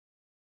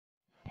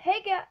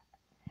Hey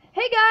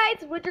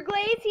guys, Winter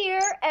Glaze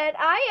here, and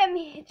I am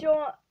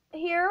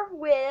here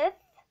with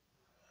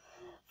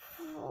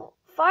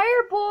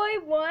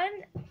Fireboy1,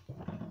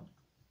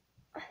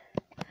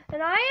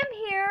 and I am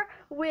here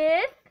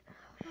with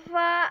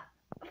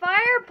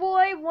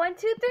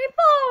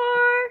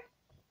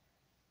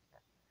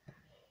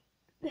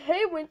Fireboy1234.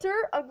 Hey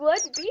Winter, I'm glad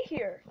to be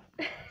here.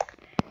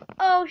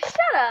 Oh,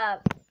 shut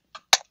up.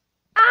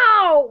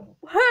 Ow!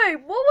 Hey,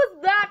 what was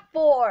that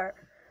for?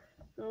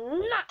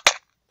 Ow!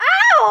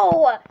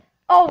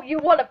 Oh, you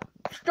want to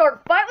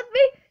start a fight with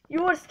me?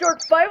 You want to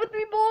start a fight with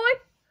me, boy?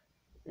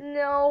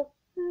 No,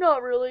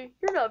 not really.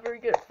 You're not very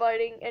good at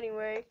fighting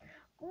anyway.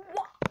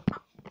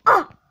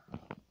 Ah!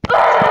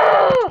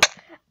 Ah!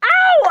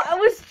 Ow! I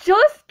was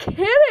just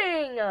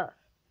kidding!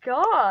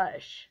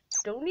 Gosh,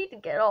 don't need to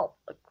get all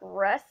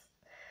aggressive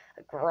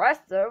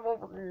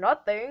over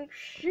nothing.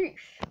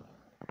 Sheesh.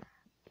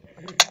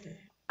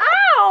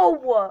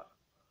 Ow!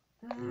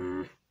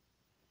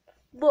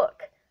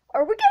 Look,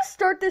 are we gonna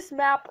start this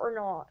map or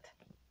not?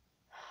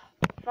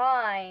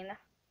 Fine.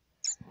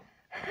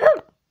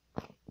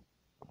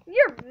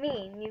 You're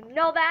mean, you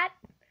know that?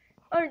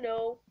 I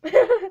know.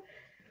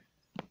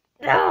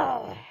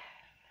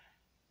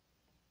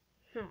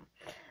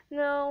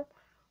 No.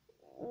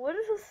 What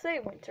does this say,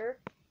 Winter?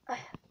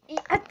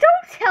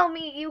 Don't tell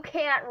me you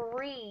can't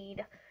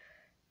read.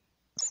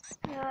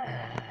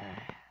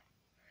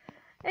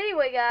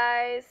 Anyway,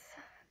 guys,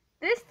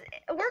 we're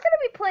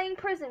gonna be playing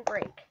Prison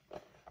Break.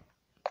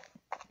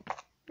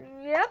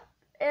 Yep,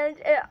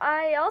 and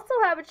I also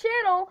have a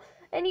channel,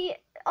 and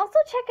also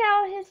check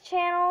out his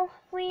channel,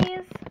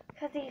 please,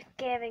 because he's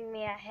giving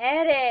me a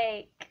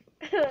headache.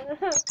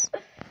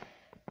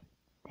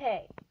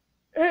 Hey,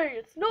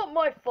 it's not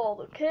my fault,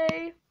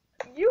 okay?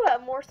 You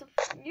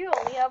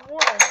only have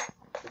one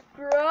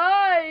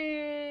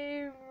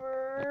subscriber.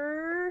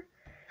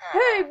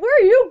 Hey, where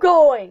are you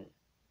going?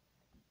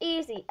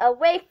 Easy,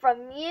 away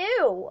from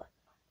you.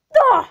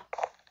 Ugh!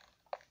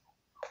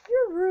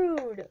 You're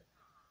rude.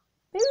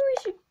 Maybe we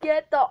should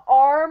get the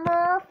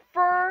armor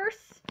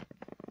first.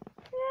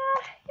 Yeah,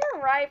 you're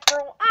right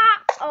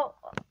oh.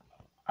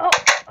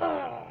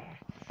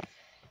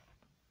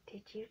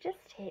 Did you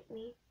just hit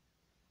me?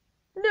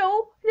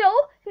 No,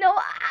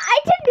 I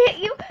didn't hit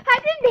you. I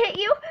didn't hit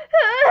you. No,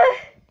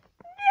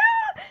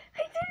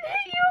 I didn't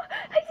hit you,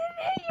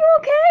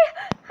 okay?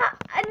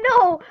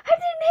 No, I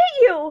didn't hit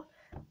you.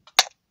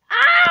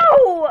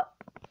 Ow!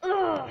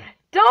 Ugh,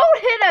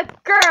 don't hit a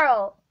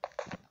girl.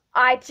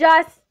 I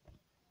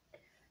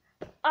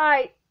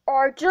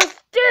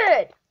just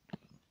did.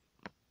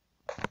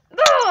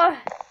 Ugh.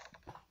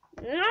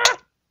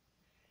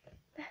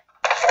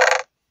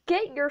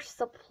 Get your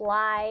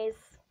supplies.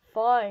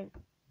 Fine,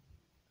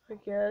 I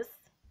guess.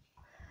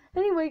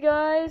 Anyway,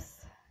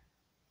 guys.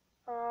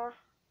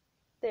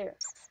 There.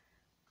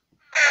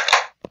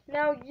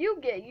 Now you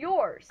get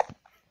yours.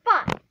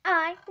 Fine,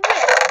 I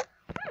will.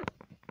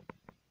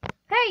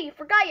 Hey, you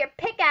forgot your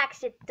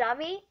pickaxe, you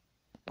dummy.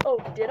 Oh,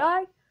 did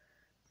I?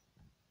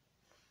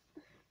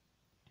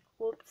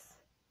 Whoops.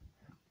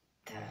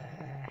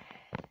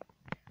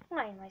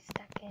 Why am I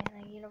stuck in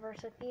a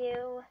universe with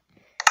you?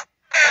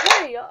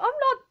 Hey, I'm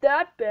not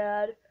that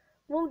bad.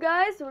 Well,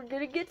 guys, we're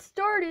gonna get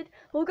started.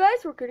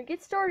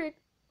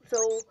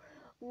 So,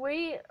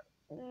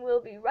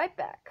 we'll be right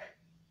back.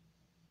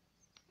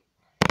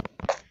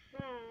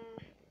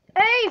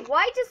 Hey,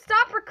 why'd you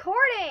stop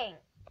recording?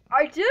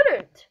 I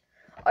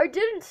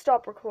didn't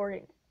stop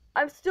recording.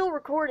 I'm still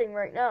recording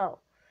right now.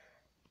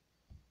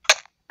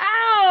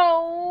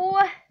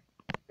 Ow!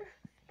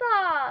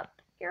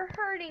 Stop! You're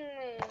hurting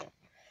me.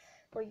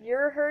 Well,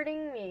 you're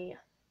hurting me.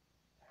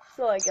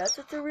 So I guess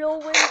it's a real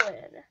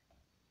win-win.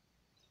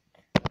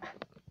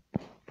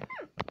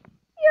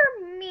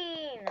 You're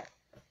mean.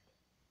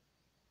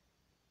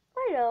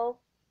 I know.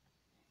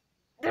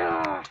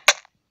 Ugh.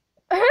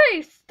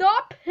 Hey,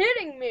 stop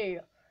hitting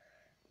me.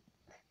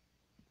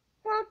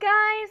 Well,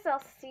 guys, I'll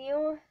see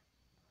you.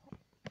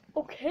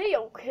 Okay,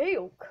 I'm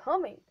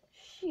coming.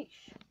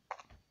 Sheesh.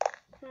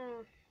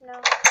 No.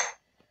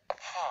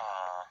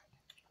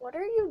 What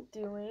are you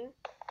doing?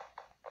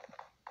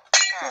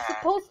 You're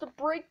supposed to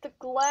break the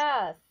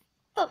glass.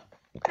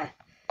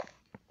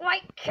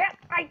 Why can't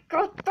I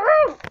go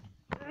through?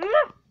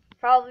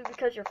 Probably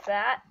because you're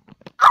fat.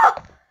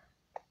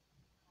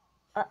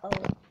 Uh-oh.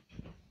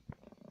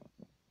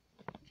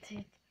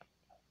 Did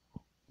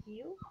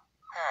you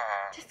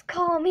just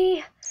call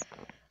me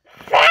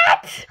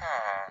fat?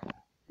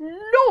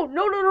 No.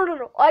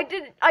 I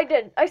didn't.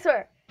 I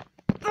swear.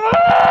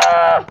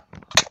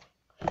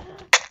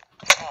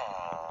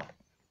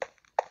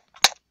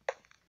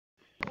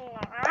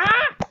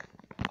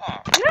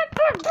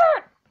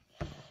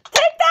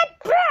 Take that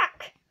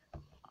back!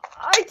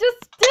 I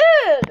just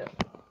did!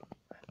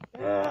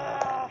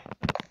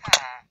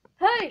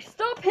 Hey,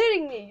 stop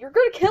hitting me! You're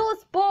gonna kill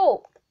us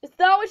both! Is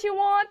that what you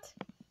want?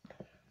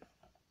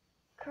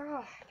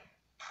 God.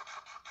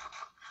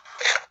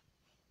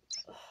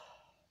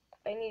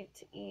 I needed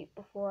to eat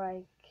before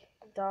I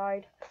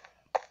died.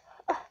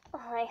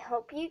 I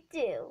hope you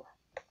do.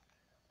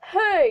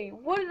 Hey,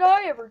 what did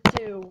I ever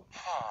do?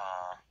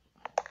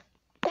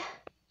 You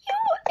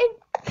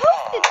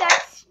posted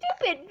that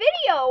stupid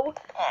video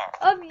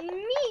of you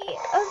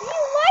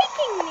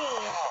liking me.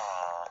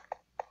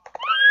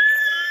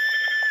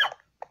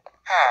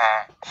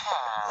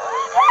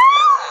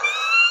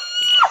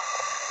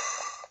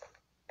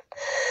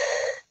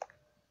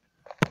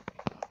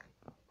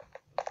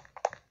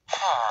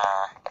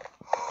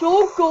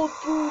 Don't go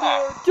through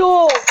there.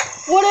 Don't.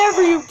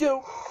 Whatever you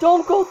do,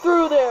 don't go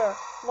through there.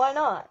 Why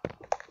not? Do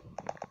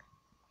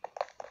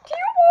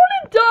you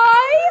want to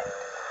die?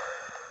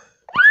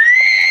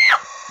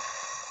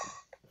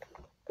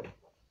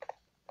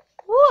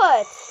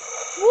 What?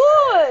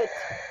 What?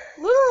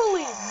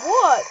 Literally,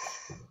 what?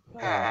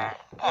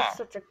 You're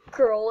such a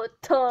girl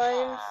at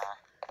times.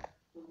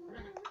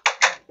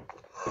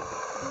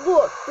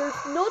 Look,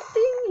 there's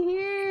nothing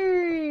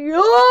here.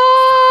 Oh!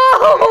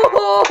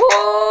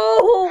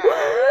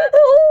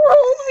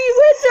 Hold me,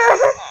 Winter!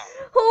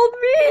 Hold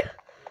me!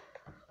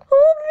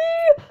 Hold me!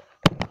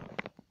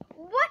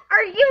 What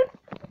are you?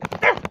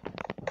 Get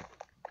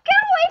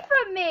away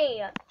from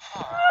me!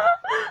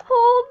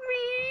 Hold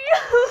me!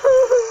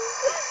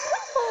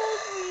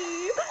 Hold me!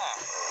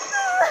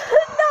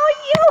 No,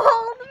 you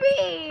hold me!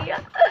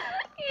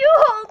 You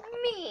hold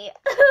me!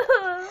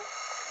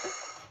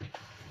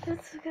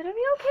 It's gonna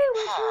be okay,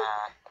 Winter.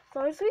 As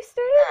long as we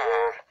stay in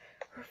here,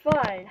 we're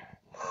fine.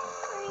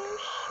 Are you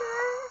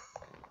sure?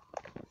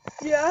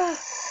 Yeah,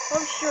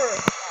 I'm sure.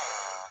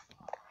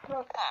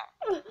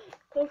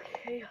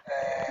 Okay.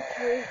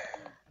 Okay.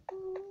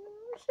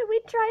 Should we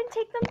try and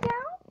take them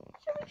down?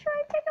 Should we try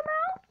and take them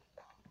out?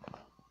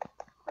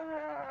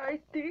 I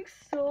think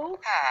so.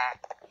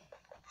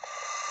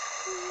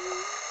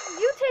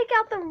 You take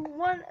out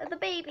the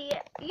baby.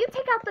 You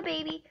take out the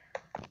baby.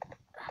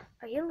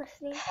 Are you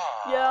listening?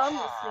 Yeah, I'm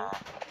listening.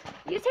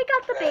 You take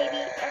out the baby,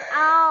 and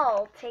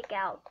I'll take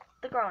out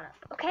the grown-up,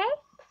 okay?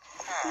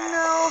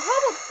 No, how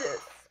about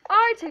this?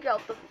 I take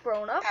out the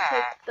grown-up,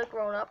 take the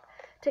grown-up,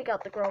 take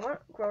out the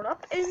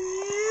grown-up, and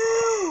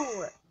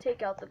you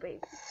take out the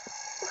baby.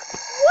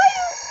 Why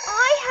do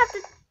I have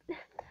to?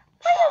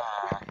 Why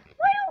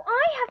do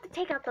I have to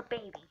take out the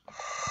baby?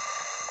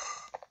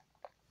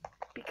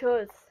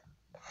 Because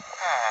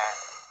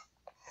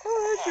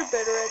you're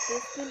better at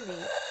this than me.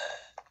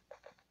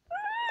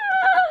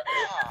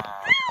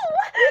 Ew,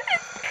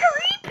 it's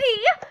creepy.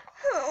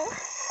 Oh,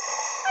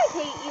 I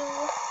hate you.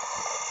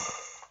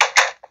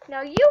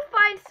 Now you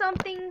find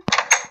something.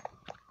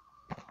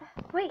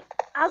 Wait,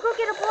 I'll go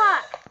get a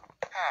block.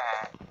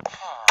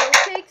 Don't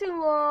take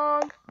too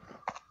long.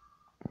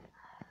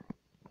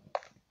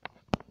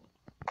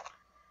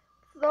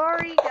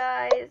 Sorry,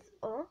 guys.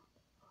 Oh,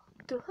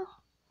 duh.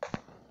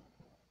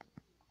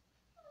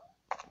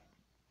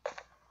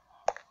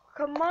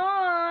 Come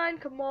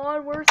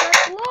on, where's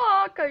that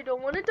block? I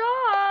don't want to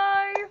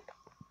die.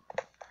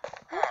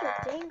 Hold your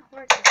dang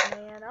horses,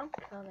 man. I'm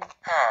coming.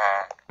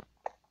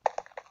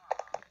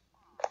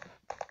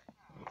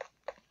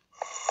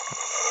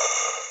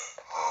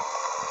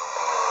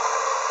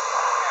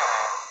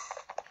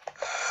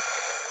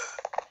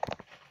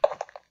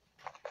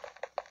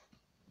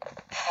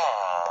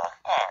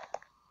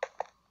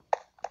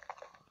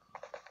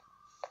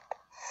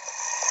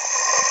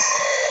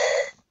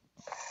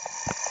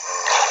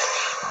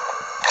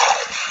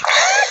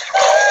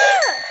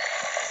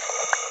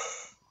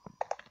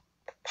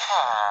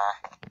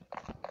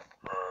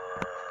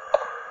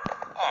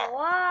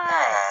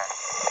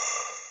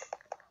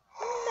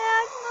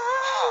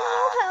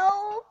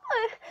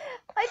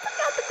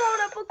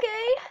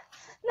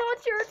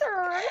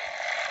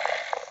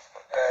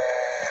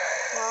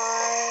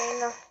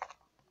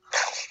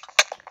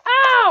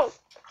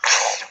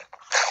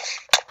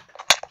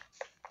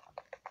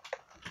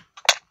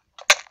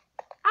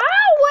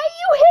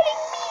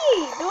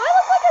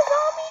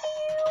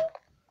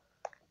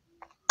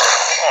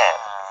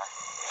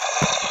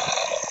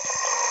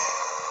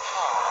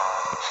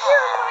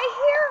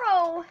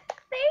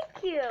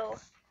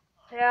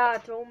 Yeah,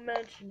 don't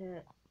mention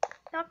it.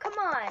 Now come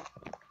on.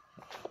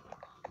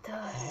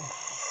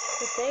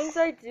 The things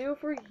I do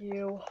for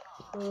you.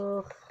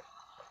 Ugh.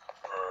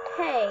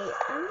 Hey,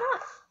 I'm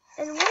not.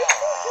 And why did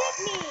you hit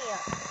me?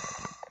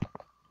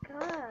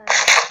 God.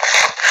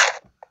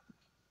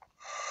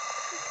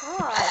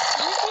 Gosh,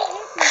 why did you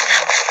hit me?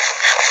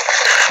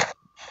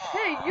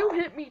 Hey, you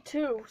hit me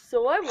too,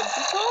 so I wouldn't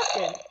be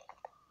talking.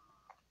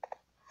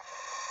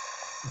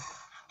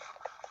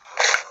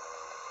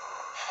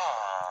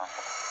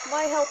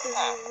 My health is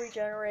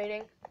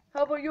regenerating.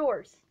 How about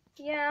yours?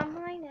 Yeah,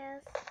 mine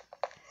is.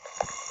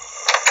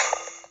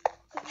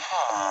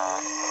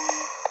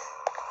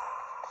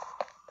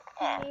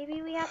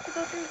 Maybe we have to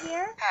go through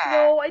here?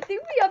 No, I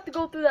think we have to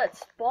go through that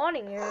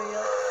spawning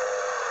area.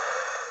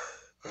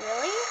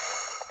 Really?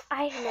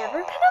 I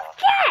never could have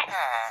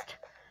guessed!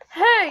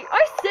 Hey,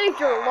 I saved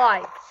your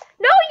life.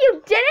 No,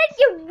 you didn't!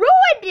 You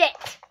ruined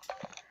it!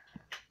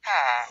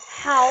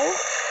 How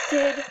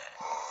did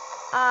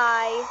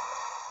I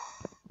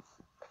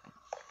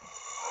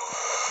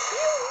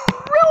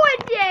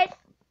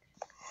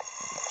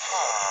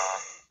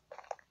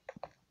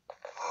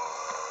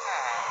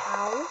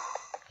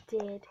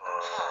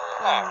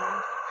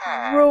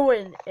and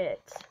ruin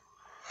it.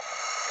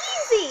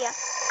 Easy.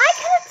 I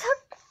could have took.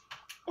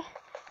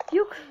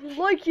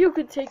 You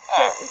could take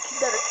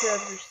better care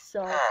of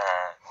yourself.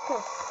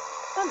 Huh.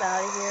 I'm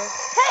out of here.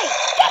 Hey,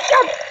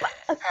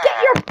 get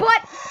your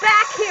butt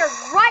back here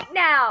right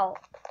now.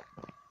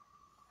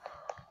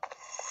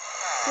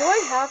 Do I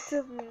have to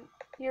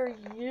hear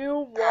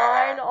you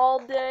whine all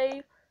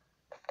day?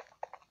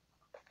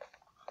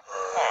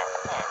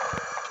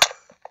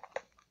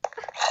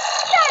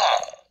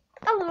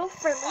 A little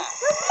friendly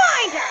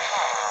reminder.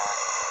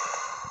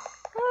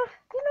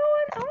 You know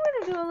what? I'm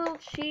gonna do a little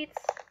cheatsy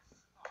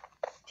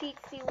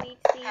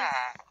weetsy.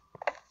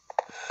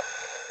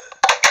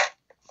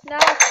 Now,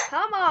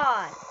 come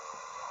on.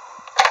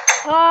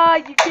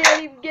 You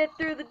can't even get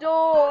through the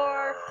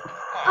door.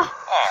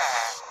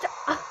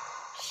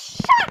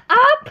 Shut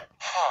up.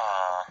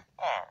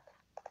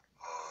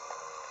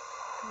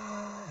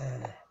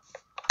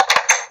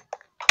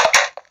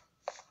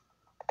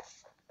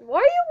 Why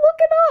are you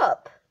looking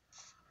up?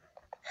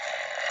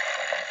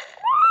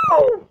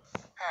 Oh!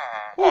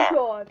 Oh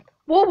God!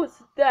 What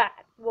was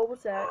that? What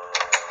was that?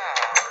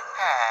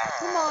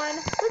 Come on,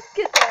 let's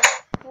get the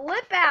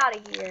flip out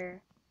of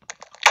here.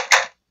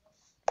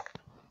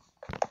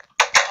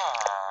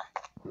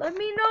 Let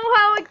me know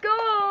how it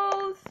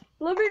goes.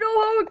 Let me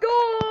know how it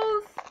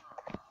goes.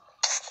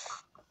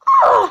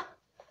 Ah!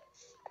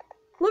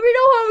 Let me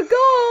know how it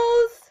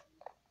goes.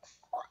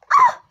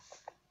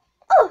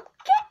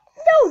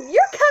 No,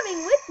 you're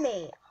coming with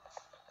me.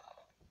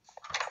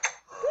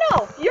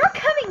 No, you're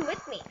coming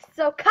with me.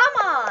 So come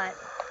on.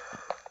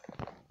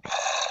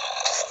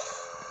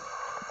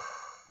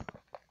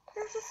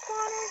 There's a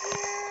spawner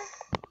here.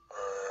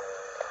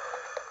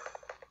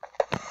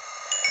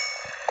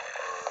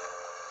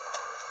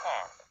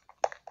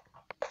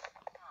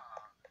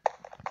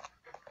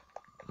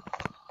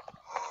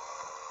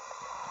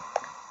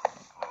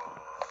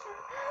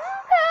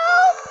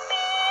 Help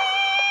me!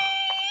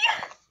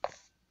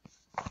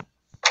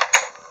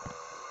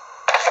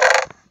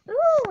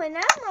 Ooh, an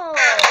emerald.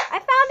 I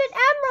found an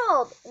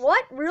emerald.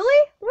 What?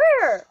 Really?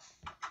 Where?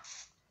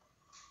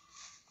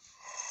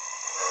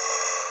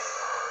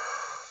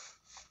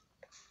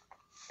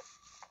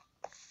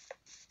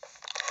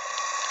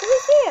 Let me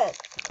see it.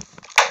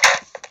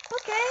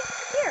 Okay,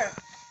 here.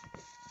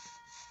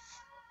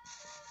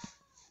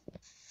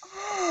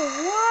 Oh,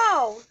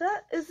 wow.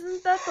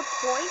 Isn't that the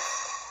point?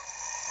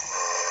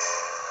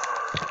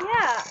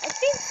 Yeah, I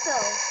think so.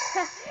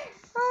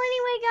 Well,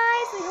 anyway,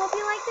 guys, we hope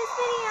you like this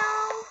video.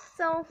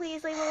 So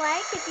please leave a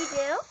like if you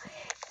do.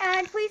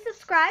 And please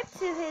subscribe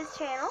to his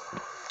channel,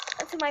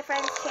 to my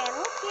friend's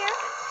channel here,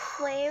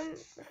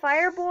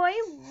 Fireboy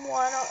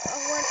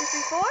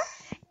 11234.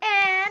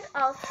 And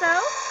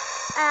also,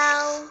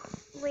 I'll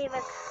leave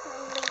a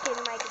link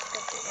in my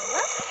description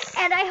below.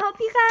 And I hope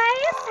you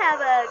guys have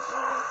a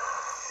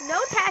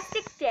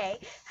snow-tastic day,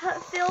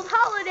 filled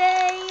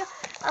holiday.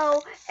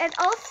 Oh, and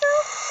also,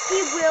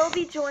 he will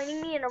be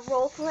joining me in a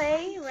role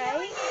play,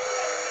 right?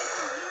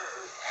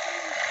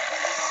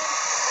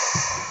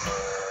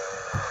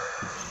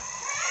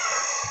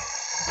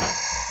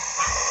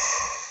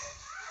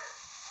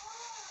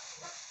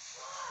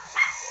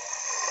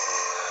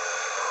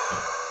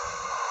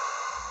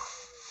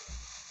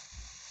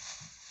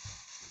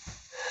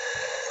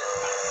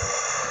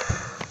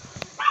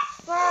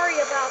 Sorry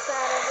about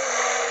that,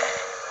 everyone.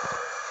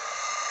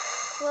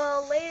 Well,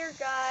 later,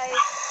 guys.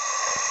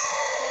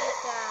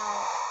 Peace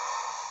out.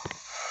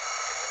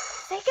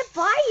 Say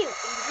goodbye, you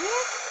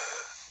idiot.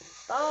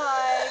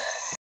 Bye.